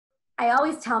I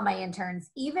always tell my interns,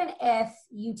 even if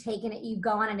you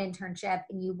go on an internship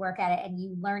and you work at it and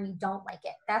you learn you don't like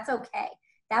it, that's okay.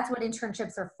 That's what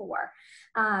internships are for.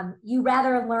 You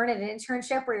rather learn at an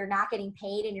internship where you're not getting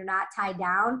paid and you're not tied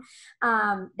down,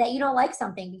 that you don't like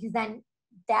something, because then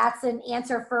that's an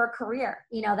answer for a career.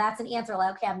 That's an answer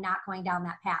like, okay, I'm not going down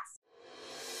that path.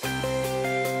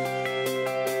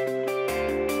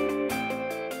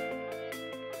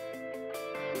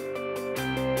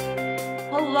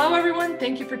 Hello, everyone.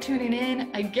 Thank you for tuning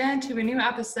in again to a new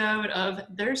episode of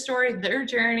Their Story, Their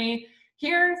Journey,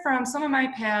 hearing from some of my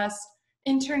past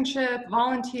internship,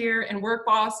 volunteer, and work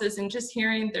bosses, and just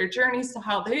hearing their journeys to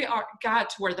how they got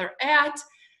to where they're at.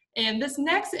 And this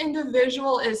next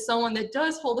individual is someone that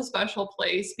does hold a special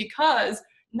place, because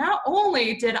not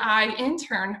only did I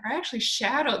intern, I actually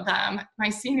shadowed them my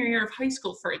senior year of high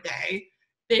school for a day.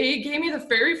 They gave me the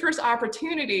very first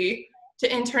opportunity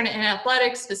to intern in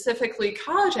athletics, specifically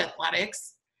college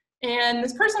athletics. And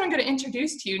this person I'm going to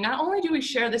introduce to you, not only do we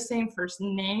share the same first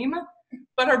name,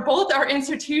 but both our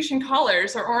institution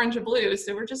colors are orange and blue.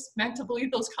 So we're just meant to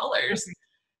bleed those colors.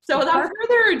 So without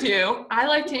further ado, I'd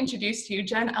like to introduce to you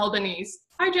Jen Albanese.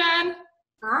 Hi, Jen.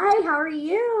 Hi, how are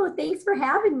you? Thanks for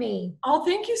having me. Oh,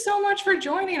 thank you so much for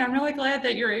joining. I'm really glad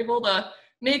that you're able to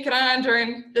make it on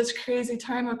during this crazy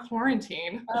time of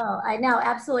quarantine. Oh, I know.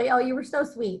 Absolutely. Oh, you were so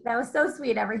sweet. That was so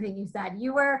sweet. Everything you said.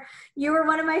 You were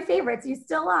one of my favorites. You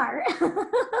still are.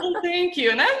 Well, thank you.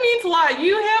 And that means a lot.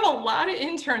 You have a lot of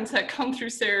interns that come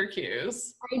through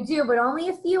Syracuse. I do, but only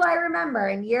a few I remember,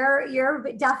 and you're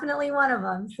definitely one of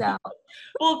them. So.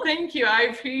 Well, thank you. I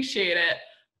appreciate it.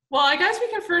 Well, I guess we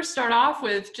can first start off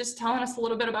with just telling us a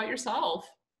little bit about yourself.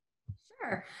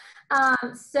 Sure.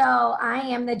 So I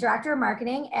am the director of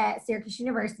marketing at Syracuse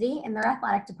University in their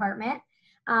athletic department.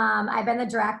 I've been the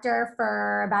director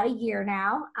for about a year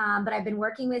now, but I've been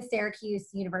working with Syracuse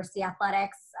University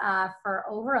athletics for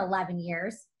over 11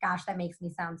 years. Gosh, that makes me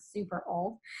sound super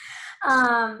old.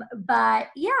 But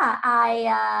yeah,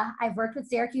 I've worked with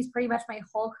Syracuse pretty much my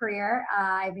whole career.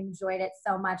 I've enjoyed it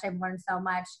so much. I've learned so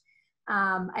much.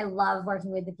 I love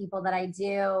working with the people that I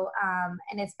do,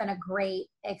 and it's been a great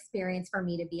experience for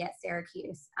me to be at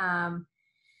Syracuse.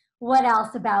 What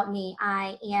else about me?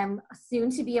 I am soon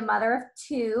to be a mother of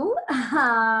two.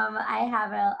 I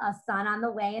have a son on the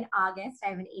way in August. I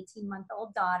have an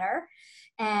 18-month-old daughter,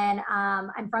 and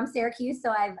I'm from Syracuse,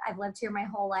 so I've lived here my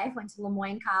whole life. Went to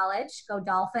Lemoyne College. Go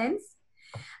Dolphins!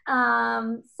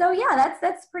 So yeah,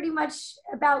 that's pretty much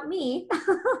about me.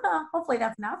 Hopefully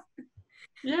that's enough.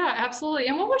 Yeah, absolutely.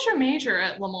 And what was your major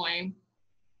at Lemoyne?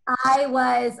 I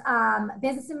was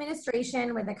business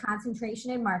administration with a concentration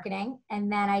in marketing,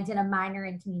 and then I did a minor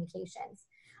in communications.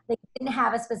 They didn't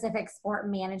have a specific sport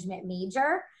management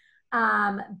major,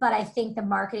 but I think the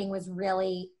marketing was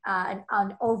really an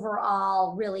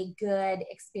overall really good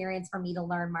experience for me to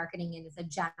learn marketing in as a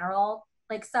general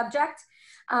subject.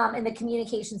 And the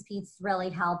communications piece really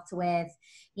helped with,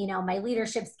 my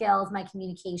leadership skills, my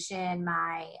communication,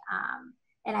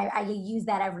 and I use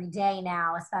that every day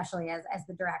now, especially as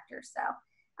the director. So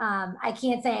I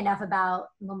can't say enough about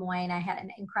Lemoyne. I had an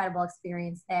incredible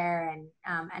experience there, and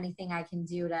anything I can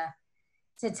do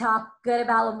to talk good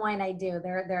about Lemoyne, I do.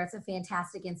 It's a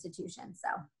fantastic institution. So.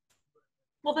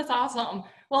 Well, that's awesome.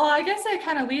 Well, I guess that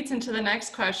kind of leads into the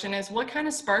next question is, what kind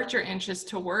of sparked your interest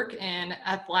to work in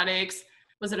athletics?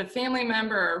 Was it a family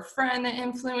member or friend that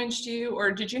influenced you,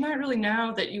 or did you not really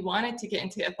know that you wanted to get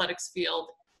into the athletics field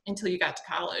until you got to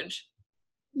college?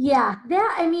 Yeah,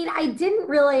 I didn't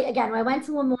really, again, when I went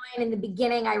to Lemoyne in the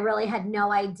beginning, I really had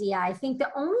no idea. I think the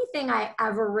only thing I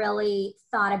ever really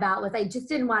thought about was I just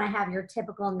didn't want to have your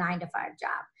typical 9-to-5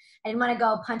 job. I didn't want to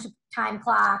go punch a time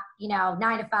clock, 9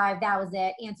 to 5, that was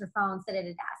it, answer phone, sit at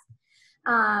a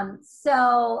desk.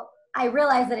 So I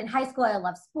realized that in high school, I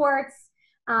loved sports.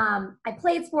 I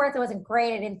played sports. I wasn't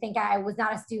great. I was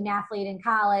not a student athlete in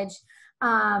college.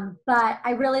 But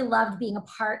I really loved being a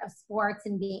part of sports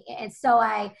and so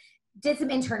I did some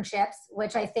internships,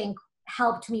 which I think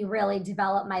helped me really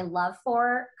develop my love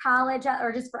for college,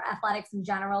 or just for athletics in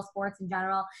general, sports in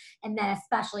general, and then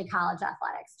especially college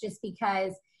athletics, just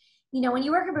because, when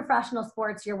you work in professional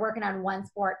sports, you're working on one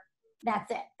sport. That's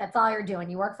it. That's all you're doing.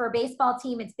 You work for a baseball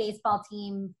team, it's baseball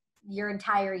team your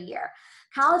entire year.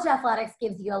 College athletics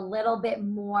gives you a little bit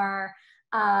more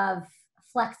of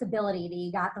flexibility. You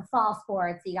got the fall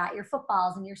sports, you got your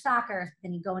footballs and your soccer,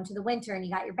 then you go into the winter and you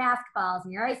got your basketballs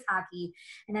and your ice hockey,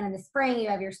 and then in the spring you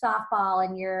have your softball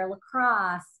and your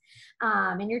lacrosse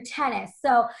and your tennis.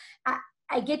 So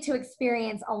I get to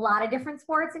experience a lot of different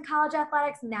sports in college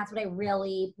athletics, and that's what I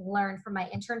really learned from my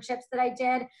internships that I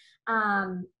did,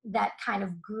 that kind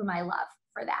of grew my love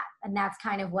for that. And that's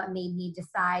kind of what made me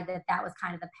decide that that was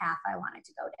kind of the path I wanted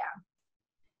to go down.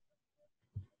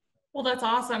 Well, that's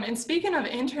awesome. And speaking of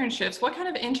internships, what kind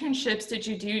of internships did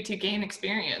you do to gain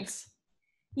experience?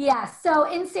 Yeah,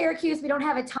 so in Syracuse, we don't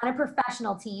have a ton of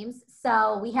professional teams.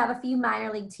 So we have a few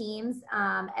minor league teams,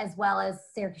 as well as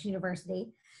Syracuse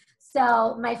University.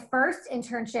 So my first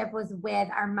internship was with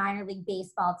our minor league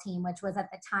baseball team, which was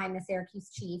at the time the Syracuse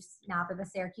Chiefs, now they're the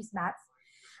Syracuse Mets.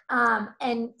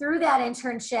 And through that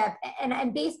internship,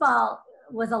 and baseball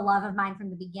was a love of mine from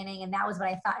the beginning, and that was what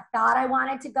I thought I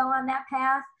wanted to go on that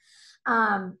path.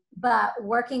 But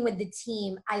working with the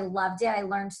team, I loved it. I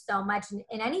learned so much.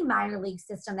 In any minor league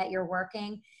system that you're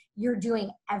working, you're doing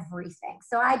everything.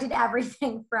 So I did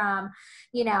everything from,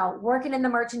 working in the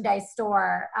merchandise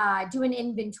store, doing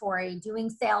inventory, doing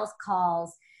sales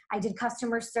calls. I did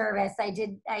customer service. I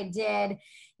did, did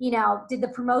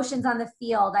the promotions on the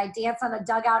field. I danced on the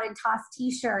dugout and tossed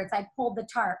t-shirts. I pulled the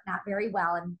tarp, not very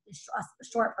well. I'm a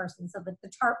short person, so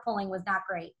the tarp pulling was not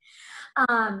great.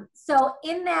 So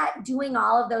in that, doing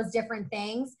all of those different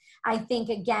things, I think,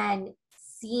 again,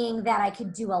 seeing that I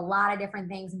could do a lot of different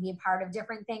things and be a part of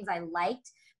different things I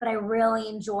liked, but I really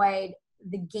enjoyed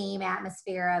the game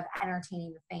atmosphere of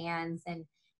entertaining the fans and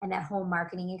that whole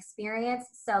marketing experience.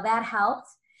 So that helped.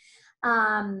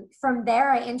 From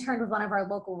there, I interned with one of our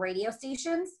local radio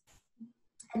stations,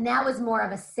 and that was more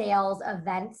of a sales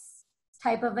events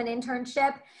type of an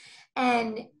internship.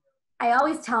 And I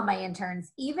always tell my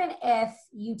interns, even if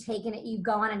you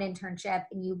go on an internship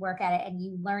and you work at it and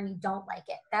you learn you don't like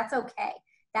it, that's okay.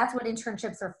 That's what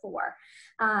internships are for.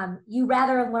 You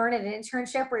rather learn at an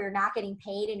internship where you're not getting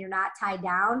paid and you're not tied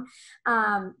down,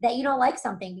 that you don't like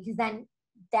something, because then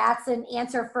that's an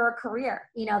answer for a career.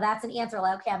 That's an answer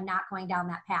like, okay, I'm not going down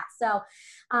that path. So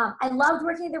I loved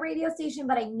working at the radio station,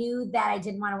 but I knew that I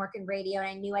didn't want to work in radio, and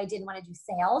I knew I didn't want to do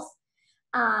sales.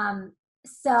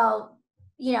 So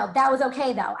that was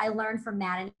okay though. I learned from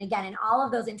that. And again, in all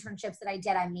of those internships that I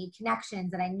did, I made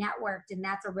connections and I networked, and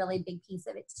that's a really big piece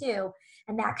of it too.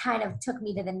 And that kind of took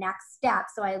me to the next step.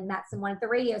 So I met someone at the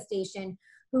radio station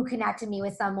who connected me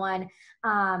with someone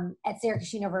at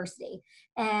Syracuse University.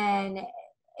 And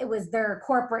it was their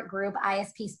corporate group,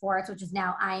 ISP Sports, which is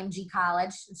now IMG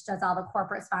College, which does all the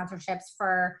corporate sponsorships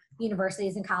for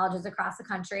universities and colleges across the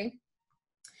country.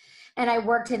 And I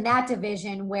worked in that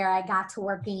division where I got to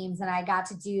work games and I got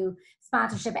to do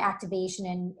sponsorship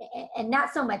activation and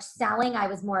not so much selling. I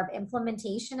was more of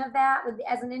implementation of that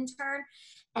as an intern.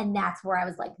 And that's where I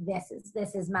was like, this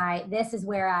is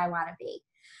where I want to be.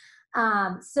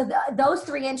 So those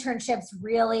three internships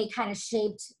really kind of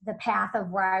shaped the path of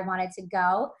where I wanted to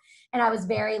go. And I was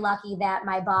very lucky that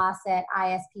my boss at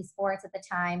ISP Sports at the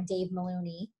time, Dave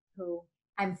Maloney, who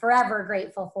I'm forever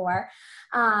grateful for,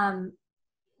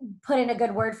 put in a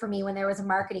good word for me when there was a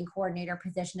marketing coordinator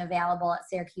position available at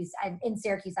Syracuse, in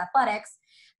Syracuse athletics,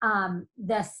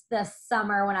 this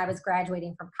summer when I was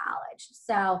graduating from college.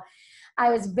 So I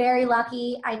was very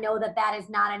lucky. I know that is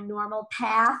not a normal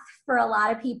path for a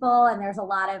lot of people. And there's a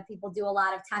lot of people do a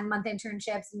lot of 10-month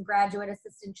internships and graduate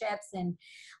assistantships and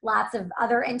lots of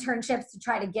other internships to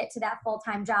try to get to that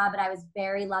full-time job. But I was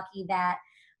very lucky that,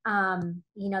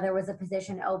 there was a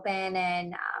position open,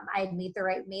 and I had made the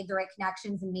right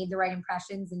connections and made the right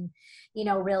impressions, and,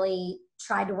 really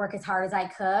tried to work as hard as I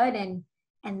could.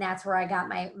 And that's where I got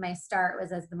my start,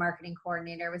 was as the marketing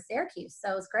coordinator with Syracuse.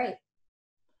 So it was great.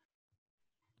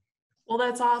 Well,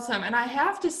 that's awesome. And I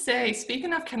have to say,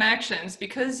 speaking of connections,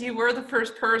 because you were the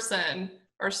first person,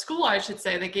 or school, I should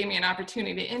say, that gave me an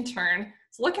opportunity to intern, I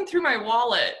was looking through my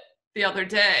wallet the other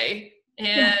day,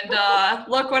 and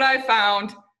look what I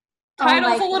found.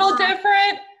 Title's a little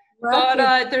different,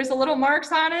 but there's a little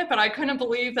marks on it, but I couldn't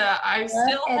believe that I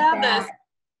still have this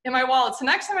in my wallet. So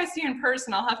next time I see you in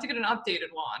person, I'll have to get an updated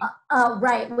one.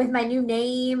 Right, with my new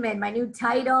name and my new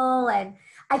title. And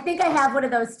I think I have one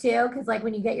of those too, because like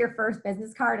when you get your first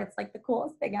business card, it's like the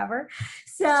coolest thing ever.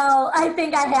 So I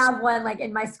think I have one like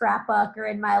in my scrapbook or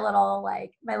in my little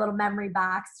memory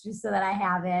box, just so that I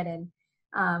have it. And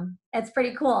it's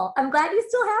pretty cool. I'm glad you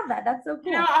still have that. That's so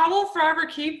cool. I will forever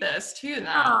keep this too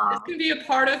now. This can be a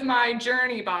part of my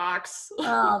journey box.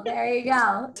 Oh, there you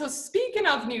go. So speaking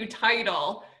of new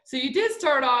title, so you did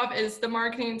start off as the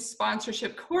marketing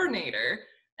sponsorship coordinator,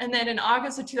 and then in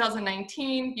August of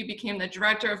 2019, you became the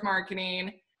director of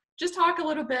marketing. Just talk a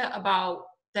little bit about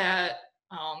that,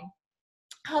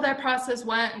 how that process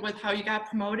went with how you got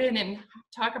promoted, and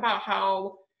talk about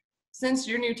how, since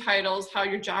your new titles, how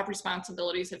your job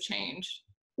responsibilities have changed.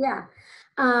 Yeah.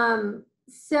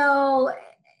 So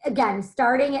again,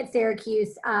 starting at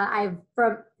Syracuse,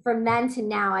 from then to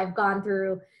now, I've gone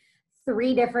through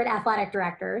 3 different athletic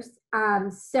directors.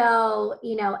 So,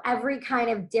 every kind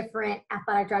of different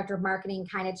athletic director of marketing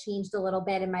kind of changed a little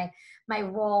bit, and my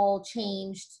role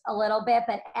changed a little bit.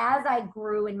 But as I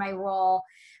grew in my role,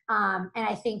 and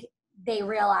I think they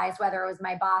realized, whether it was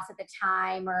my boss at the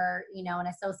time or, an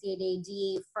associate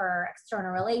AD for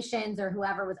external relations or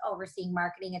whoever was overseeing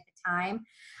marketing at the time,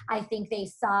 I think they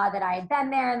saw that I had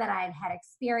been there and that I had had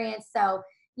experience. So,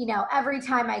 every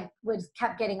time I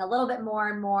kept getting a little bit more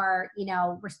and more,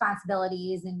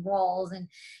 responsibilities and roles and,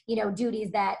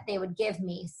 duties that they would give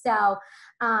me. So,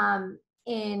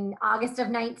 in August of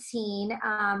 19,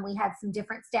 we had some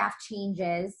different staff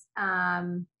changes,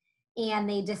 and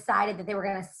they decided that they were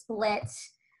going to split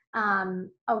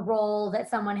a role that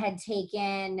someone had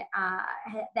taken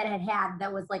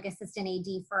that was like assistant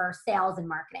AD for sales and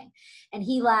marketing. And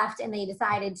he left, and they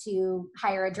decided to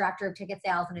hire a director of ticket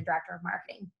sales and a director of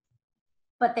marketing.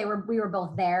 But we were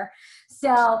both there.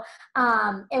 So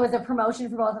it was a promotion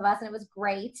for both of us, and it was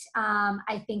great.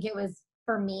 I think it was,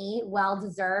 for me,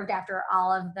 well-deserved after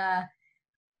all of the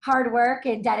hard work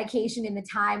and dedication and the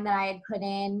time that I had put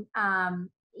in.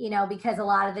 Because a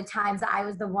lot of the times I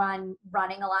was the one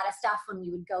running a lot of stuff when we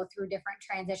would go through different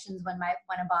transitions, when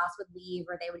a boss would leave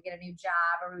or they would get a new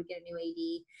job or we would get a new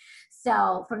AD.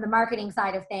 So from the marketing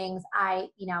side of things,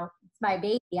 it's my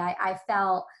baby. I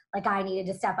felt like I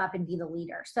needed to step up and be the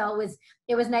leader. So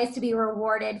it was nice to be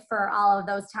rewarded for all of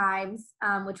those times,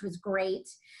 which was great.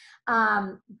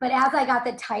 But as I got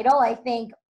the title, I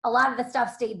think a lot of the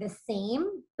stuff stayed the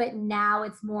same, but now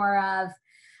it's more of,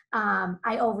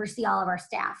 I oversee all of our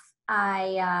staff.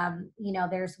 We have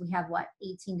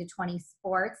 18 to 20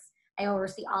 sports. I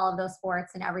oversee all of those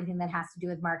sports and everything that has to do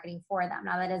with marketing for them.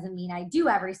 Now, that doesn't mean I do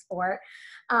every sport,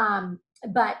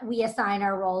 but we assign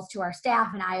our roles to our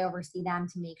staff, and I oversee them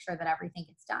to make sure that everything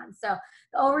gets done. So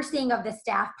the overseeing of the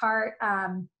staff part,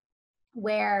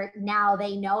 where now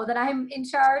they know that I'm in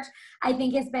charge, I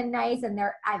think has been nice. And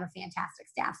I have a fantastic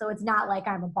staff. So it's not like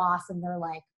I'm a boss and they're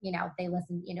like, they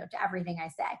listen, to everything I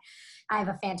say. I have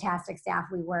a fantastic staff.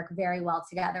 We work very well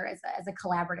together as a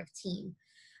collaborative team.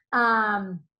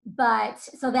 But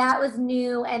so that was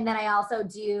new. And then I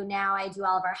do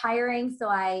all of our hiring. So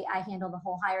I handle the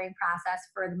whole hiring process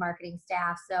for the marketing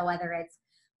staff. So whether it's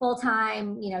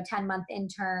full-time, 10-month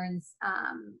interns,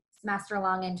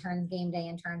 semester-long interns, game day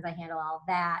interns, I handle all of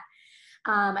that.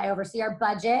 I oversee our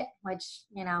budget, which,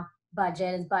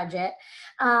 budget is budget.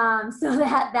 So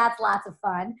that's lots of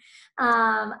fun.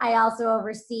 I also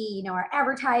oversee, our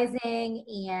advertising,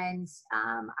 and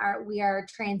we are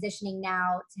transitioning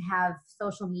now to have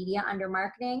social media under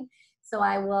marketing. So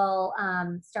I will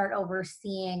start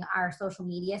overseeing our social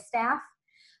media staff.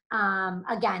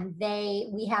 Again,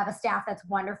 we have a staff that's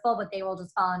wonderful, but they will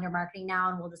just fall under marketing now,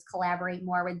 and we'll just collaborate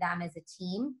more with them as a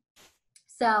team.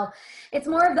 So it's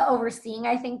more of the overseeing,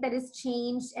 I think, that has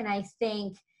changed. And I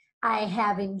think I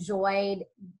have enjoyed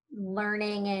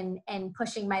learning and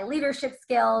pushing my leadership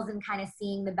skills and kind of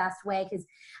seeing the best way, because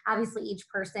obviously each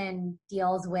person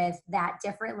deals with that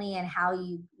differently and how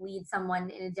you lead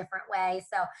someone in a different way.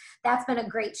 So that's been a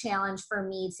great challenge for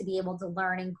me to be able to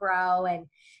learn and grow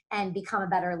and become a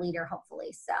better leader,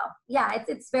 hopefully. So yeah,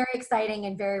 it's very exciting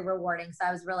and very rewarding. So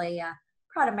I was really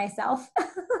proud of myself.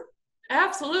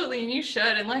 Absolutely, and you should.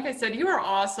 And like I said, you are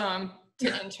awesome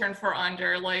to intern for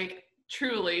under, like,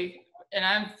 truly. And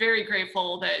I'm very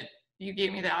grateful that you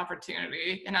gave me the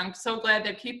opportunity. And I'm so glad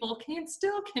that people can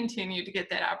still continue to get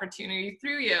that opportunity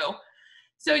through you.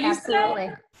 So you Absolutely.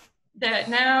 said that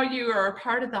now you are a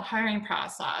part of the hiring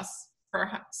process.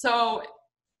 So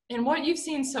in what you've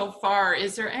seen so far,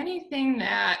 is there anything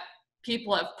that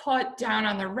people have put down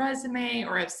on their resume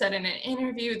or have said in an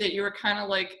interview that you were kind of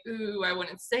like, ooh, I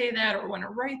wouldn't say that or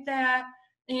wouldn't write that?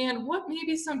 And what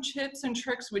maybe some tips and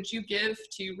tricks would you give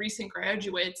to recent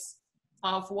graduates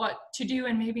of what to do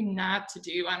and maybe not to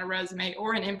do on a resume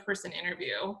or an in-person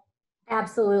interview?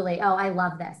 Absolutely. Oh, I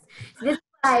love this. This is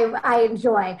what I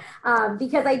enjoy,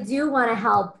 because I do want to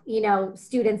help,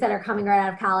 students that are coming right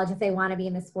out of college if they want to be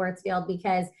in the sports field,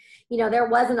 because, there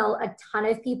wasn't a ton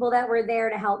of people that were there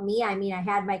to help me. I mean, I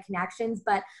had my connections,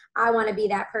 but I want to be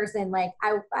that person. Like,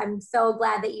 I'm so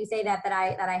glad that you say that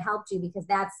I helped you, because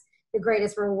that's the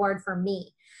greatest reward for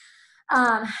me.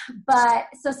 But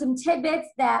so some tidbits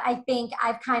that I think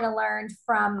I've kind of learned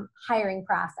from hiring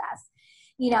process,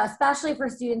 especially for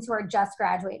students who are just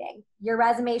graduating, your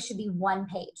resume should be one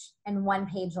page and one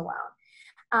page alone.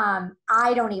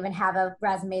 I don't even have a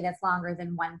resume that's longer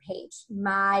than one page.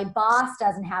 My boss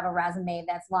doesn't have a resume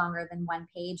that's longer than one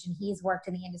page, and he's worked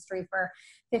in the industry for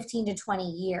 15 to 20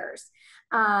 years.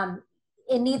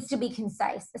 It needs to be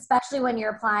concise, especially when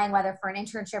you're applying, whether for an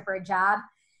internship or a job.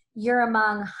 you're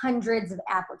among hundreds of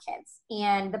applicants,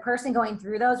 and the person going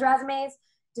through those resumes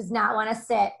does not want to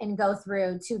sit and go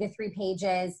through 2 to 3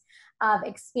 pages of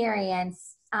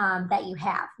experience that you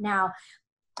have. Now,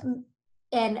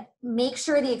 and make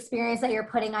sure the experience that you're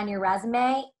putting on your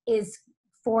resume is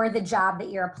for the job that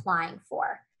you're applying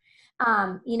for.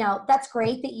 You know, that's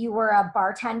great that you were a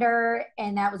bartender,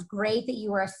 and that was great that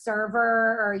you were a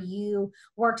server, or you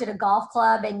worked at a golf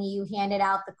club and you handed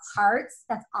out the carts.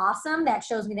 That's awesome. That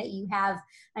shows me that you have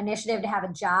initiative to have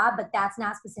a job, but that's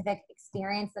not specific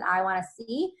experience that I want to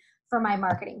see for my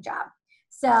marketing job.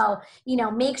 So, you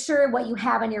know, make sure what you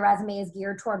have on your resume is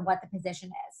geared toward what the position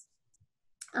is.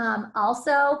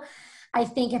 Also, I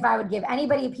think if I would give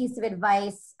anybody a piece of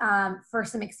advice for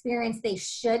some experience, they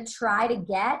should try to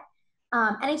get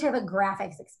any type of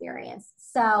graphics experience.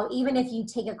 So even if you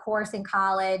take a course in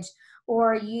college,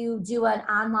 or you do an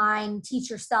online teach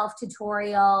yourself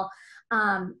tutorial,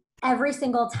 every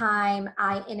single time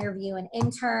I interview an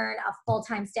intern, a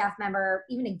full-time staff member,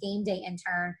 even a game day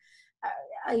intern,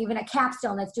 even a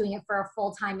capstone that's doing it for a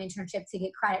full-time internship to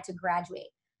get credit to graduate,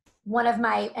 one of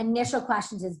my initial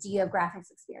questions is, do you have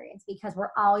graphics experience? Because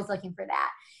we're always looking for that.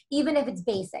 Even if it's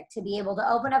basic, to be able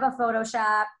to open up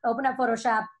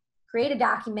Photoshop, create a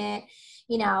document.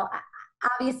 You know,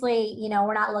 obviously, you know,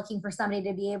 we're not looking for somebody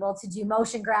to be able to do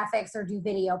motion graphics or do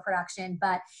video production,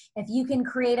 but if you can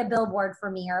create a billboard for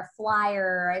me, or a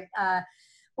flyer,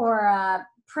 or a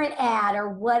print ad, or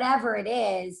whatever it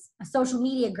is, a social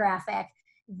media graphic,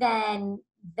 then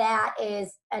that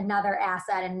is another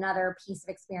asset, another piece of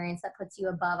experience that puts you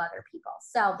above other people.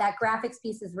 So that graphics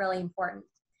piece is really important.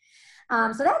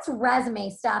 So that's resume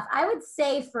stuff. I would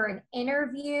say for an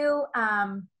interview,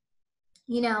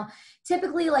 you know,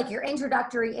 typically like your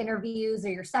introductory interviews or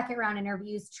your second round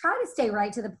interviews, try to stay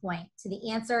right to the point, to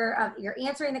the answer of, you're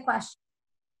answering the question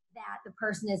that the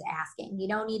person is asking. You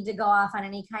don't need to go off on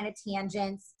any kind of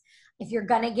tangents. If you're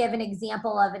going to give an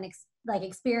example of an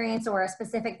experience or a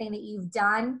specific thing that you've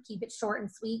done, keep it short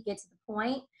and sweet, get to the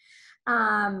point.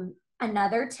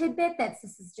 Another tidbit this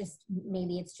is just,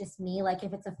 maybe it's just me, like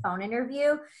if it's a phone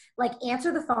interview, like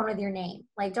answer the phone with your name.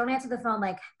 Like don't answer the phone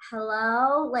like,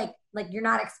 hello, like you're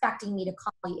not expecting me to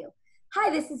call you. Hi,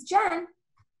 this is Jen.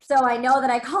 So I know that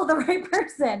I called the right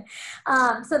person.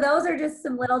 So those are just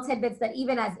some little tidbits that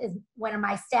even as when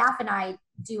my staff and I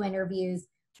do interviews,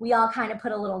 we all kind of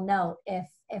put a little note if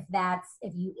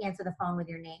you answer the phone with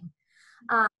your name.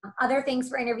 Other things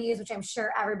for interviews, which I'm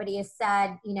sure everybody has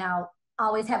said, you know,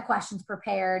 always have questions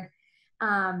prepared.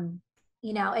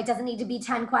 You know, it doesn't need to be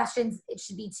 10 questions. It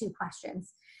should be 2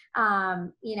 questions.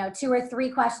 You know, 2 or 3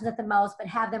 questions at the most, but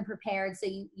have them prepared so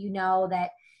you know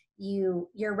that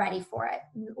you're ready for it.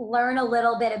 Learn a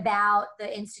little bit about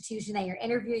the institution that you're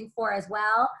interviewing for as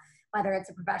well, whether it's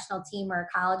a professional team or a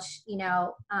college,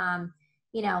 know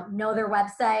their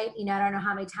website. You know, I don't know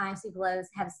how many times people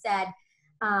have said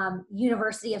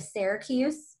University of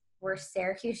Syracuse. We're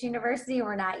Syracuse University.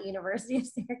 We're not University of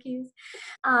Syracuse.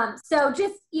 So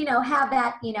just, have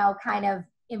that, kind of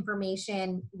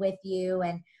information with you,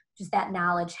 and just that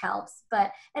knowledge helps.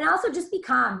 And also just be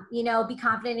calm, be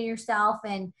confident in yourself,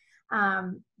 and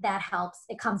that helps.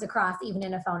 It comes across even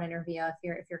in a phone interview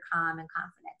if you're calm and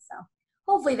confident. So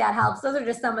hopefully that helps. Those are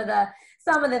just some of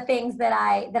the things that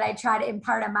I try to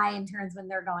impart on my interns when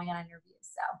they're going on interviews.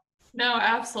 So. No,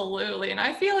 absolutely. And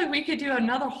I feel like we could do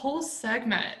another whole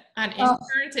segment on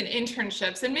interns and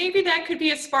internships, and maybe that could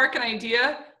be a spark, an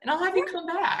idea, and I'll have you come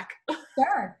back.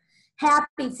 Sure.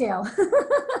 Happy to.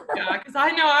 Yeah, because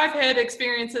I know I've had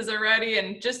experiences already,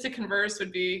 and just to converse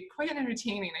would be quite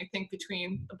entertaining, I think,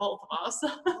 between the both of us.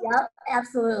 Yep,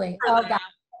 absolutely. Oh, God.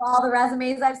 All the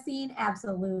resumes I've seen,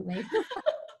 absolutely.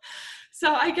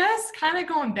 So I guess kind of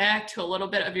going back to a little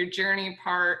bit of your journey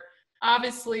part,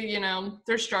 obviously,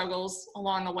 there's struggles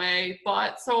along the way,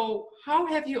 but so how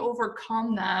have you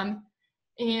overcome them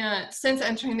and since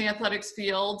entering the athletics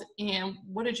field, and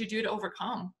what did you do to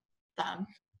overcome them?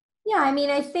 Yeah, I mean,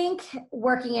 I think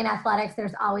working in athletics,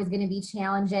 there's always going to be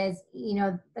challenges. The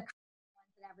ones that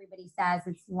everybody says,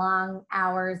 it's long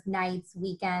hours, nights,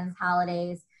 weekends,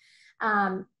 holidays.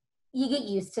 You get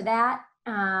used to that.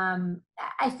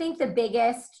 I think the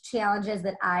biggest challenges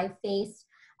that I faced,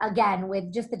 again,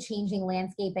 with just the changing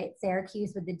landscape at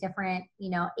Syracuse, with the different,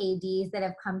 ADs that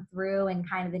have come through and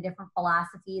kind of the different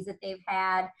philosophies that they've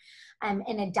had, and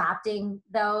adopting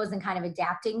those and kind of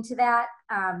adapting to that,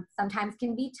 sometimes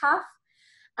can be tough.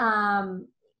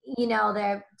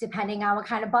 They're depending on what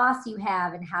kind of boss you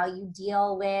have and how you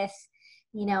deal with,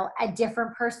 a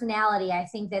different personality. I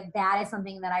think that is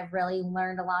something that I've really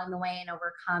learned along the way and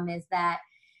overcome, is that,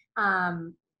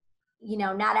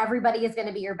 not everybody is going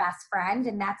to be your best friend,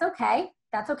 and that's okay.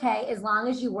 That's okay. As long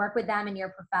as you work with them and you're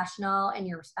professional and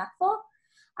you're respectful,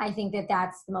 I think that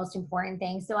that's the most important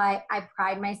thing. So I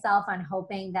pride myself on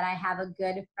hoping that I have a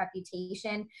good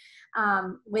reputation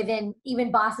within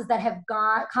even bosses that have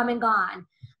come and gone,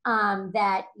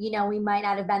 that, we might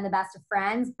not have been the best of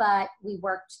friends, but we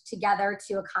worked together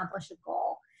to accomplish a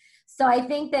goal. So I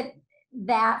think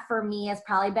that for me has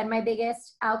probably been my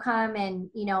biggest outcome. And,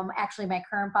 actually my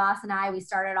current boss and I, we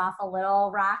started off a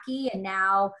little rocky, and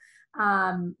now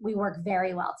we work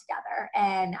very well together.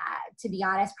 And to be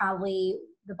honest, probably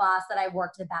the boss that I've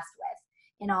worked the best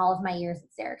with in all of my years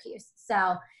at Syracuse.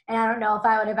 So, and I don't know if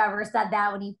I would have ever said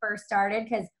that when he first started,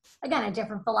 because again, a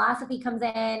different philosophy comes in,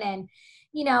 and,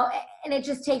 and it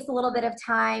just takes a little bit of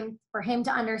time for him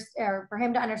to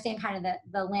understand kind of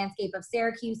the landscape of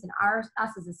Syracuse and us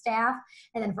as a staff,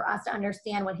 and then for us to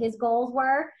understand what his goals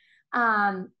were.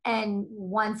 And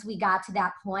once we got to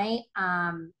that point,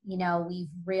 we've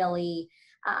really,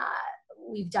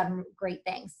 we've done great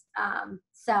things.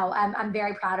 So I'm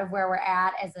very proud of where we're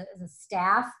at as a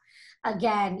staff.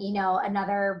 Again,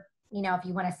 another, if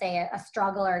you want to say a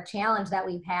struggle or a challenge that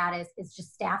we've had is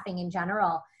just staffing in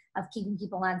general, of keeping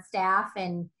people on staff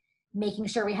and making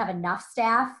sure we have enough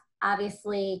staff.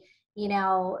 Obviously,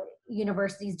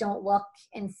 universities don't look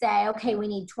and say, okay, we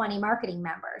need 20 marketing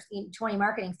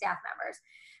staff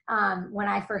members. When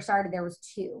I first started, there was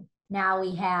 2. Now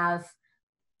we have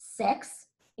 6,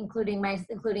 including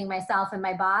myself and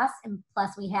my boss, and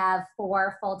plus we have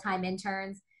 4 full-time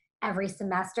interns every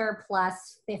semester,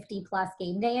 plus 50 plus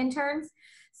game day interns.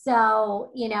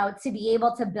 So, to be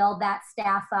able to build that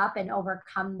staff up and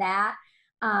overcome that,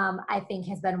 I think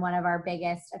has been one of our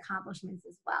biggest accomplishments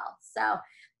as well. So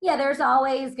yeah, there's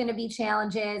always going to be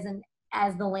challenges, and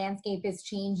as the landscape is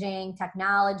changing,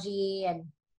 technology, and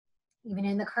even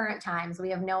in the current times, we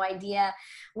have no idea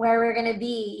where we're going to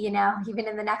be, even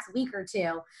in the next week or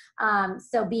 2.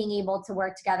 So being able to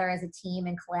work together as a team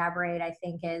and collaborate, I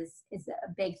think is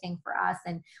a big thing for us.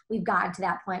 And we've gotten to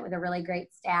that point with a really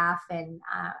great staff, and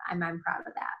I'm proud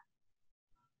of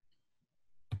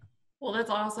that. Well,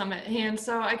 that's awesome. And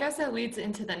so I guess that leads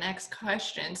into the next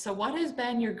question. So what has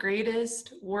been your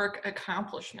greatest work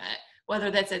accomplishment, whether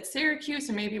that's at Syracuse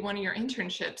or maybe one of your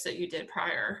internships that you did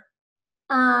prior?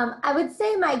 I would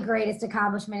say my greatest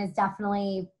accomplishment is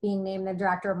definitely being named the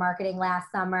director of marketing last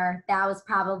summer. That was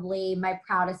probably my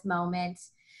proudest moment.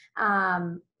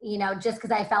 Just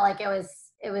because I felt like it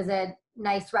was a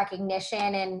nice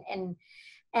recognition and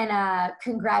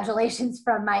congratulations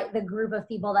from the group of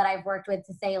people that I've worked with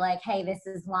to say like, hey, this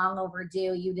is long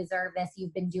overdue. You deserve this.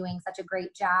 You've been doing such a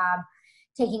great job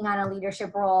taking on a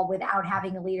leadership role without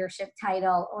having a leadership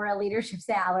title or a leadership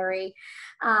salary.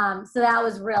 So that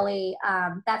was really,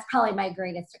 that's probably my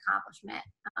greatest accomplishment.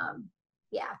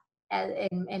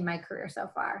 In my career so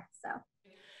far.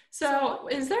 So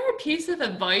is there a piece of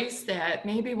advice that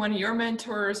maybe one of your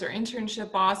mentors or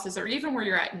internship bosses, or even where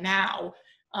you're at now,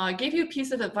 gave you a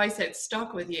piece of advice that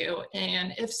stuck with you?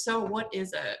 And if so, what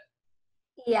is it?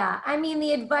 Yeah, I mean,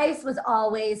 the advice was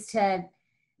always to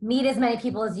meet as many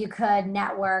people as you could,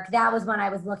 network. That was when I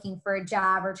was looking for a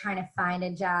job or trying to find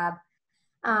a job.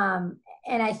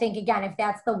 And I think, again, if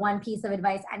that's the one piece of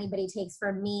advice anybody takes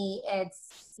from me,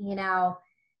 it's,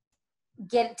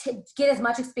 get as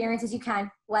much experience as you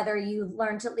can, whether you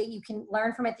can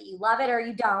learn from it that you love it or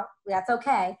you don't, that's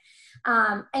okay.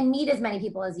 And meet as many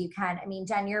people as you can. I mean,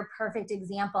 Jen, you're a perfect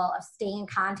example of staying in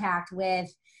contact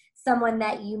with someone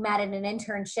that you met in an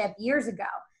internship years ago.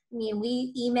 I mean,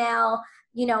 we email,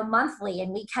 monthly,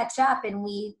 and we catch up, and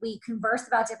we converse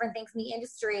about different things in the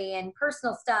industry and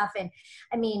personal stuff. And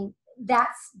I mean,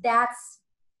 that's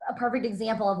a perfect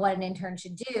example of what an intern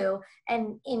should do.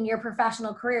 And in your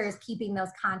professional career is keeping those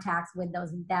contacts with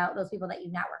those people that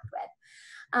you networked with.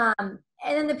 And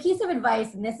then the piece of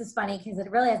advice, and this is funny because it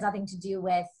really has nothing to do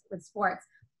with sports.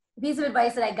 The piece of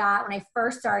advice that I got when I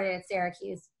first started at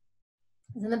Syracuse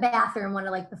was in the bathroom one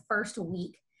of the first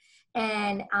week.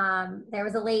 And there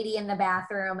was a lady in the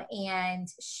bathroom, and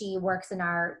she works in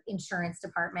our insurance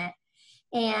department.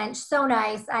 And so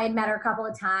nice. I had met her a couple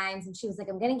of times, and she was like,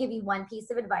 I'm going to give you one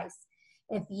piece of advice.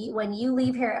 When you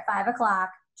leave here at 5 o'clock,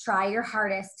 try your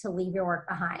hardest to leave your work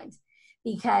behind,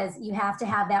 because you have to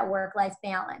have that work-life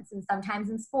balance. And sometimes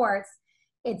in sports,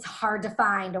 it's hard to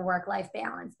find a work-life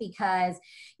balance because,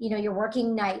 you're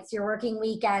working nights, you're working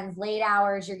weekends, late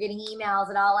hours, you're getting emails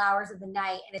at all hours of the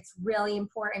night. And it's really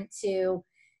important to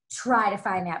try to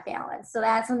find that balance. So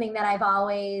that's something that I've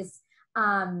always,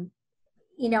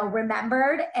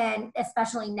 remembered. And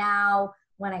especially now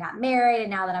when I got married, and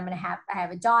now that I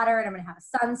have a daughter and I'm going to have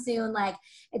a son soon. Like,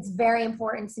 it's very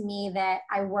important to me that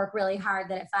I work really hard,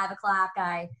 that at 5 o'clock,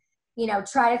 I,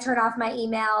 try to turn off my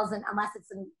emails, and unless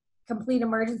it's a complete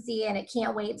emergency and it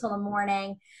can't wait till the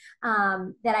morning,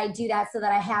 that I do that so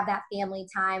that I have that family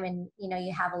time, and,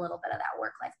 you have a little bit of that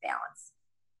work-life balance.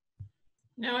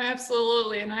 No,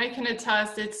 absolutely. And I can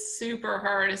attest it's super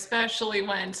hard, especially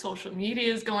when social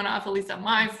media is going off, at least on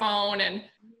my phone. And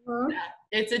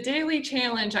it's a daily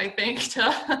challenge, I think,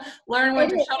 to learn when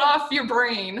to shut off your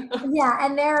brain. Yeah,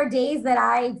 and there are days that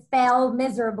I fail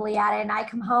miserably at it, and I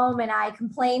come home and I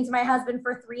complain to my husband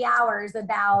for 3 hours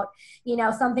about,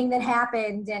 something that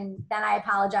happened, and then I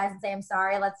apologize and say, I'm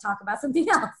sorry, let's talk about something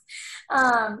else.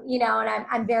 And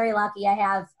I'm very lucky. I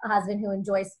have a husband who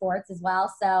enjoys sports as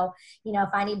well. So, if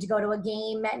I need to go to a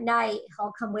game at night,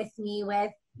 he'll come with me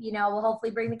with, we'll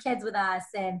hopefully bring the kids with us.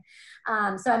 And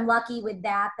so I'm lucky with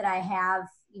that I have,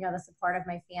 the support of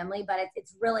my family, but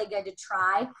it's really good to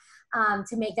try,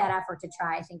 to make that effort to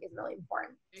try, I think is really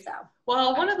important. So,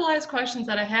 well, one of the last questions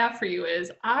that I have for you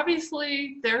is,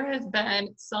 obviously there has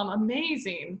been some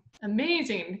amazing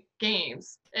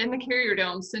games in the Carrier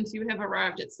Dome since you have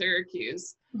arrived at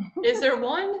Syracuse. Is there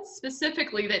one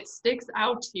specifically that sticks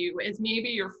out to you as maybe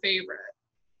your favorite?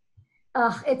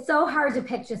 It's so hard to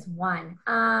pick just one.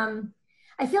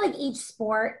 I feel like each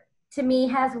sport to me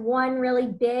has one really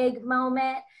big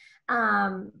moment.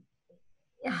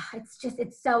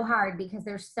 It's so hard because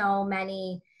there's so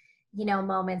many,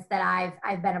 moments that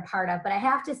I've been a part of. But I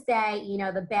have to say,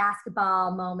 the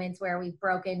basketball moments where we've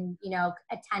broken,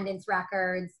 attendance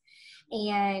records,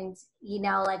 and,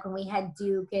 like when we had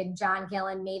Duke and John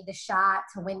Gillen made the shot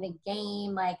to win the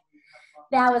game, like,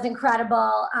 that was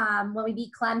incredible. When we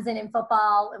beat Clemson in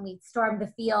football and we stormed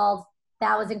the field,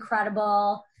 that was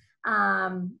incredible.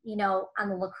 On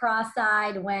the lacrosse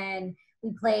side, when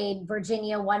we played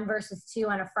Virginia 1 versus 2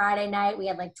 on a Friday night, we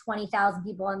had like 20,000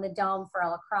 people in the dome for a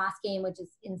lacrosse game, which is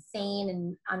insane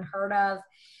and unheard of.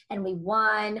 And we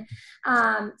won.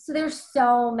 So there's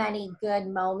so many good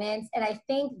moments. And I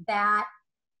think that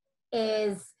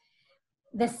is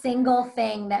the single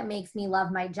thing that makes me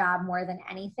love my job more than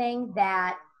anything.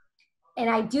 And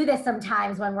I do this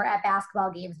sometimes when we're at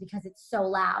basketball games because it's so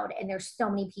loud and there's so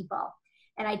many people.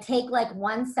 And I take like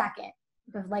 1 second,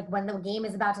 like when the game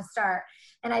is about to start,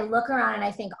 and I look around and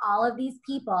I think all of these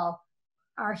people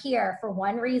are here for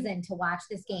one reason: to watch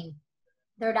this game.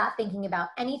 They're not thinking about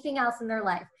anything else in their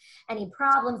life, any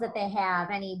problems that they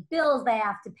have, any bills they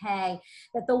have to pay,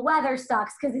 that the weather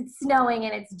sucks because it's snowing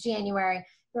and it's January.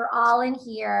 They're all in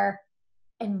here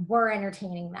and we're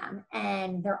entertaining them.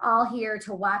 And they're all here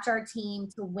to watch our team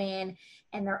to win.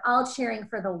 And they're all cheering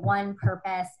for the one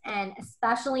purpose. And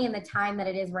especially in the time that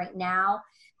it is right now,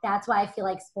 that's why I feel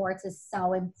like sports is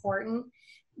so important,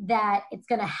 that it's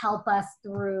going to help us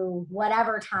through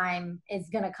whatever time is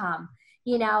going to come,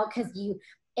 because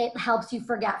it helps you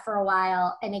forget for a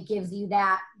while, and it gives you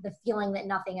the feeling that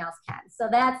nothing else can. So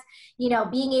that's,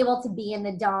 being able to be in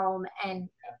the dome and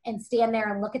stand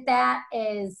there and look at that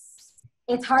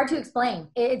it's hard to explain.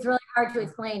 It's really hard to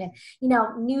explain. And,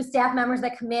 new staff members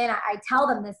that come in, I tell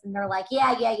them this and they're like,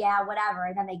 yeah, whatever.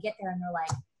 And then they get there and they're like,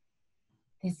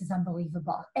 this is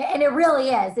unbelievable. And it really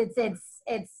is. It's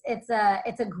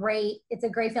a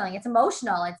great feeling. It's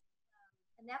emotional. And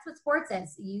that's what sports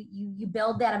is. You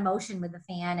build that emotion with the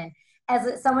fan, and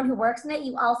as someone who works in it,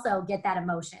 you also get that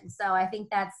emotion. So I think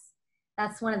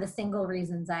that's one of the single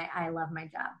reasons I love my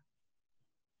job.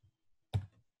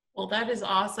 Well, that is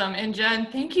awesome. And Jen,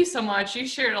 thank you so much. You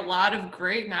shared a lot of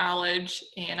great knowledge,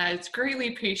 and it's greatly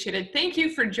appreciated. Thank you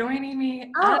for joining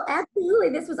me. Oh,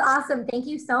 absolutely. This was awesome. Thank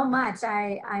you so much.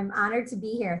 I'm honored to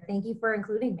be here. Thank you for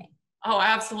including me. Oh,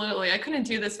 absolutely. I couldn't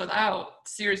do this without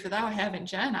having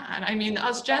Jen on. I mean,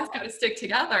 us Jens got to stick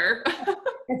together.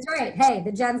 That's right. Hey,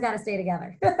 the Jens got to stay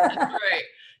together. That's right.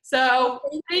 So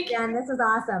thank you, Jen. This was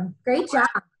awesome. Great job.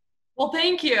 Well,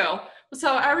 thank you.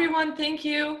 So everyone, thank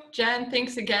you. Jen,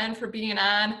 thanks again for being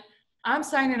on. I'm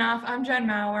signing off. I'm Jen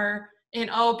Maurer. And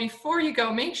before you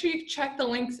go, make sure you check the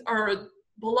links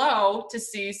below to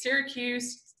see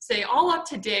Syracuse stay all up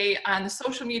to date on the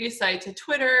social media sites, to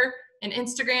Twitter and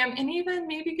Instagram, and even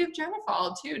maybe give Jen a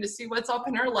follow too to see what's up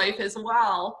in her life as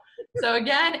well. So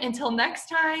again, until next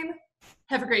time,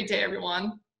 have a great day,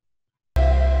 everyone.